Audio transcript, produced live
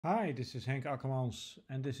Hi, this is Henk Akkermans,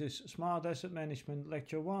 and this is Smart Asset Management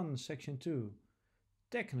Lecture 1, Section 2,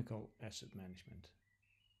 Technical Asset Management.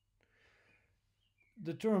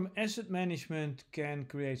 The term asset management can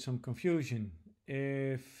create some confusion.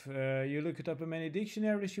 If you look it up in many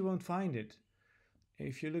dictionaries, you won't find it.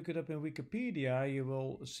 If you look it up in Wikipedia, you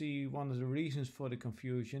will see one of the reasons for the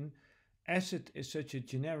confusion. Asset is such a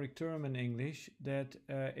generic term in English that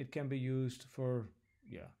it can be used for,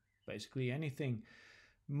 basically anything.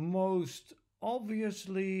 Most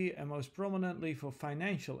obviously and most prominently for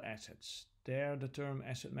financial assets. There, the term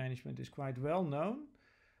asset management is quite well known.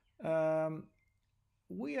 Um,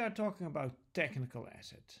 we are talking about technical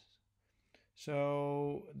assets.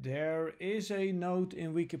 So, there is a note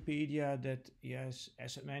in Wikipedia that yes,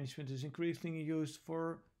 asset management is increasingly used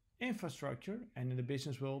for infrastructure and in the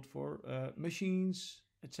business world for machines,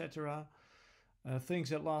 etc. Things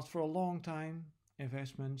that last for a long time,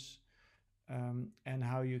 investments, and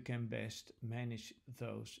how you can best manage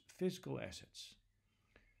those physical assets.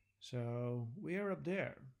 So we are up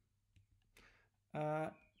there. Uh,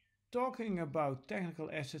 Talking about technical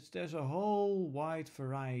assets, there's a whole wide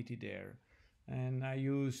variety there. And I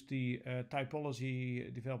use the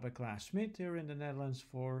typology developed by Klaas Smit here in the Netherlands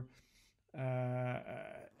for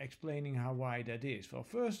explaining how wide that is. Well,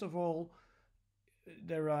 first of all,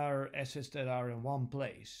 there are assets that are in one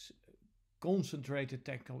place. Concentrated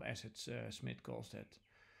technical assets, Smith calls that.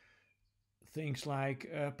 Things like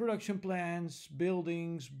production plants,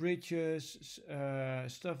 buildings, bridges,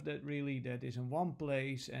 stuff that is in one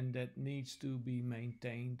place and that needs to be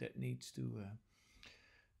maintained, that needs to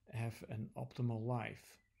have an optimal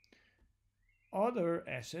life. Other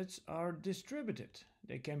assets are distributed.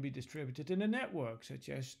 They can be distributed in a network, such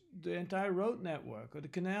as the entire road network or the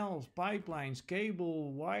canals, pipelines,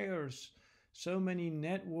 cable, wires, so many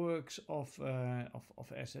networks of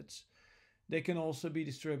assets. They can also be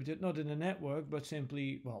distributed not in a network but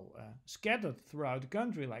simply, scattered throughout the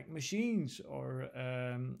country, like machines or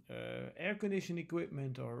air conditioning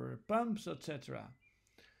equipment or pumps, etc.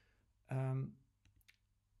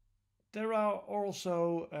 There are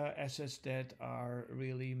also assets that are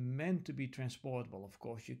really meant to be transportable. Of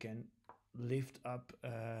course, you can lift up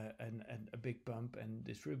a big pump and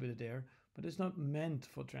distribute it there, but it's not meant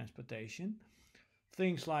for transportation.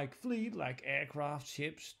 Things like fleet, like aircraft,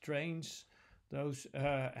 ships, trains, those,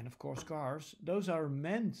 and of course cars, those are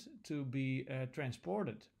meant to be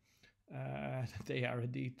transported. They are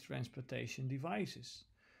indeed transportation devices.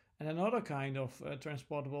 And another kind of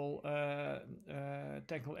transportable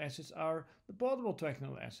technical assets are the portable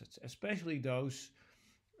technical assets, especially those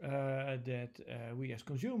that we as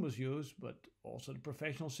consumers use, but also the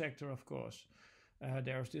professional sector, of course.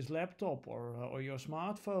 There's this laptop or your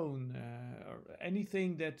smartphone or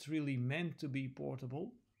anything that's really meant to be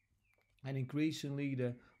portable. And increasingly,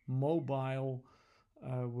 the mobile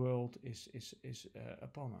world is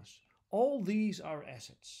upon us. All these are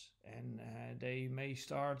assets, and they may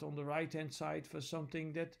start on the right hand side for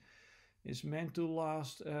something that is meant to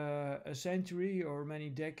last a century or many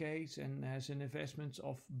decades and has an investment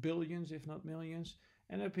of billions, if not millions.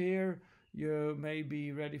 And up here, you may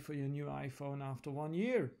be ready for your new iPhone after 1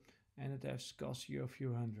 year, and it has cost you a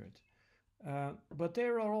few hundred. But they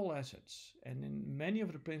are all assets, and many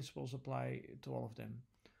of the principles apply to all of them.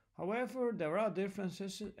 However, there are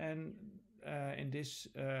differences, and in this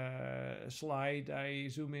slide, I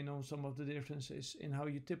zoom in on some of the differences in how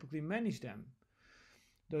you typically manage them.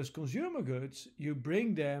 Those consumer goods, you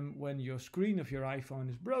bring them when your screen of your iPhone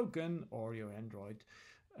is broken or your Android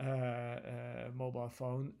mobile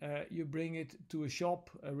phone. You bring it to a shop,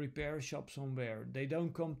 a repair shop somewhere. They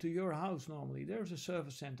don't come to your house normally. There's a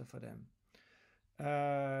service center for them.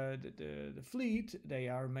 The fleet, they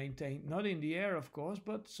are maintained not in the air, of course,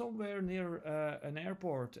 but somewhere near an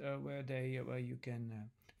airport where you can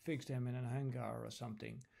fix them in a hangar or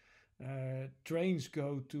something. Trains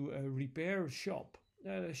go to a repair shop.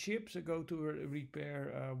 Ships go to a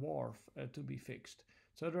repair wharf to be fixed.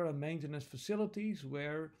 So there are maintenance facilities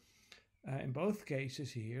where, in both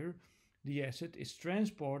cases here, the asset is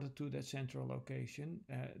transported to that central location.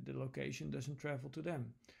 The location doesn't travel to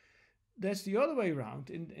them. That's the other way around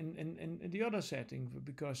in the other setting,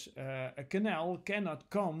 because a canal cannot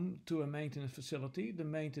come to a maintenance facility. The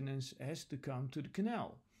maintenance has to come to the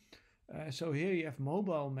canal. So here you have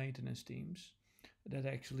mobile maintenance teams that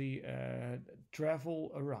actually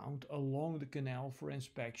travel around along the canal for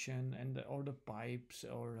inspection or the pipes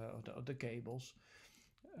or the cables.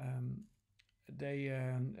 They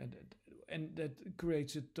and that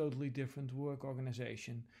creates a totally different work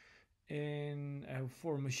organization.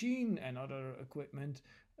 For machine and other equipment,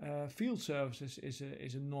 Field services is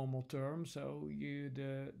a normal term. So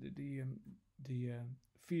the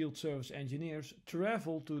field service engineers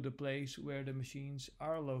travel to the place where the machines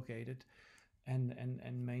are located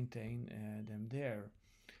and maintain them there.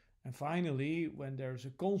 And finally, when there's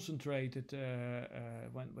a concentrated,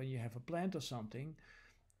 when you have a plant or something,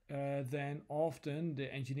 then often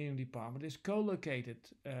the engineering department is co-located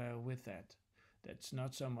with that. That's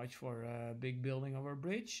not so much for a big building or a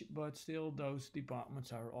bridge, but still those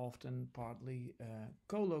departments are often partly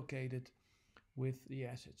co-located with the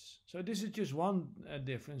assets. So this is just one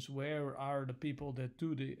difference. Where are the people that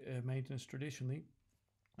do the maintenance traditionally?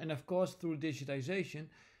 And of course, through digitization,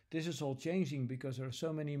 this is all changing because there are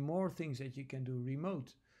so many more things that you can do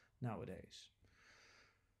remote nowadays.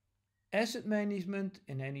 Asset management,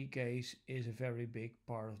 in any case, is a very big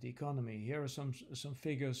part of the economy. Here are some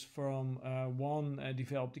figures from one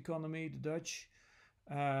developed economy, the Dutch.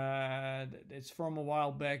 It's from a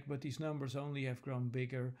while back, but these numbers only have grown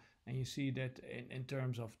bigger. And you see that in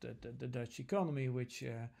terms of the Dutch economy, which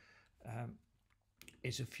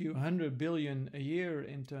is a few hundred billion a year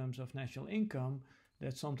in terms of national income,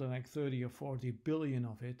 that something like 30 or 40 billion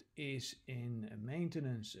of it is in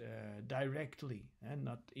maintenance directly, and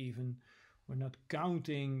not even, we're not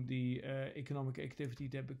counting the economic activity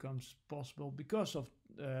that becomes possible because of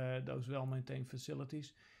those well-maintained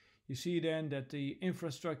facilities. You see then that the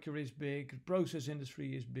infrastructure is big, the process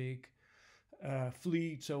industry is big,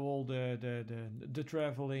 fleet, so all the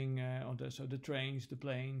traveling, so the trains, the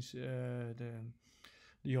planes,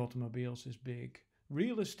 the automobiles is big.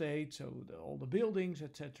 Real estate, so all the buildings,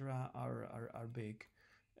 etc., are big.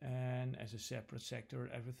 And as a separate sector,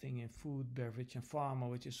 everything in food, beverage, and pharma,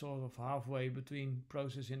 which is sort of halfway between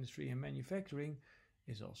process industry and manufacturing,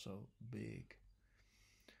 is also big.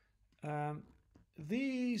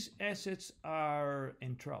 These assets are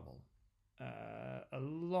in trouble. A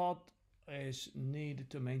lot is needed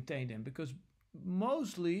to maintain them because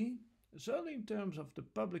mostly, certainly in terms of the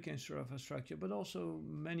public infrastructure, but also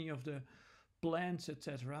many of the plants,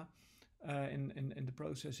 etc., in the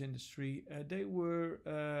process industry, they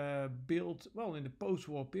were built, well, in the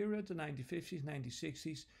post-war period, the 1950s,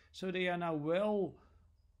 1960s, so they are now well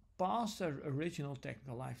past their original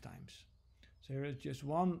technical lifetimes. So there is just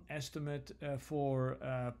one estimate for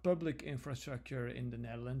public infrastructure in the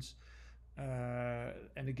Netherlands.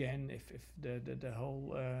 And again, if the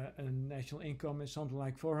whole national income is something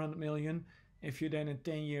like 400 million, if you then in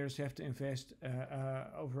 10 years have to invest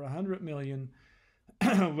over 100 million,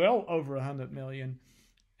 well over 100 million,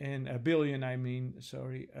 in a billion, I mean,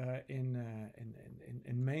 sorry, in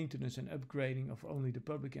maintenance and upgrading of only the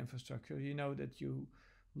public infrastructure, you know that you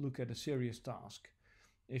look at a serious task.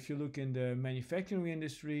 If you look in the manufacturing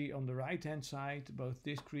industry on the right-hand side, both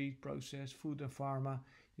discrete, process, food and pharma,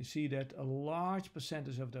 you see that a large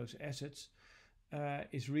percentage of those assets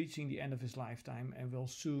is reaching the end of its lifetime and will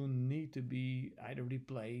soon need to be either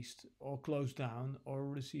replaced or closed down or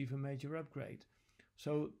receive a major upgrade.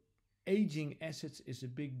 So aging assets is a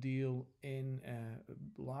big deal in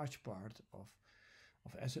a large part of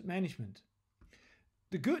asset management.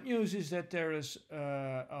 The good news is that there is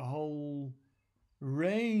a whole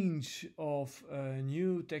range of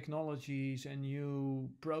new technologies and new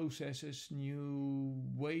processes, new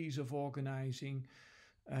ways of organizing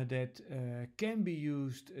that can be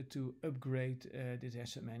used to upgrade this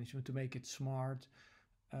asset management, to make it smart,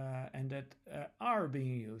 and that are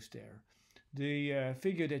being used there. The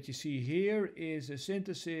figure that you see here is a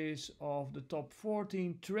synthesis of the top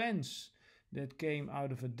 14 trends that came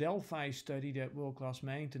out of a Delphi study that World Class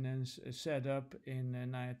Maintenance set up in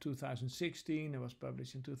 2016. It was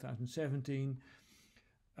published in 2017.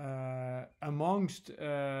 Amongst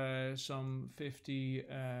some 50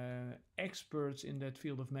 experts in that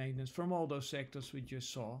field of maintenance from all those sectors we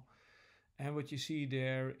just saw. And what you see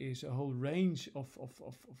there is a whole range of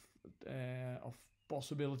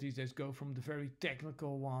possibilities that go from the very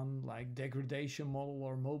technical one, like degradation model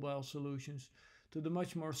or mobile solutions, to the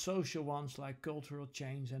much more social ones like cultural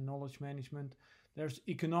change and knowledge management. There's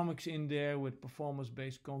economics in there with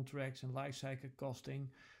performance-based contracts and life cycle costing.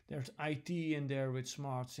 There's IT in there with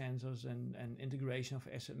smart sensors and integration of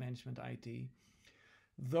asset management IT.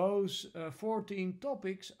 Those 14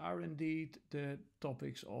 topics are indeed the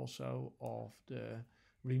topics also of the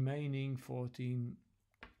remaining 14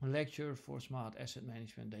 lectures for smart asset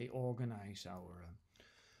management. They organize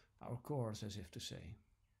our course, as if to say.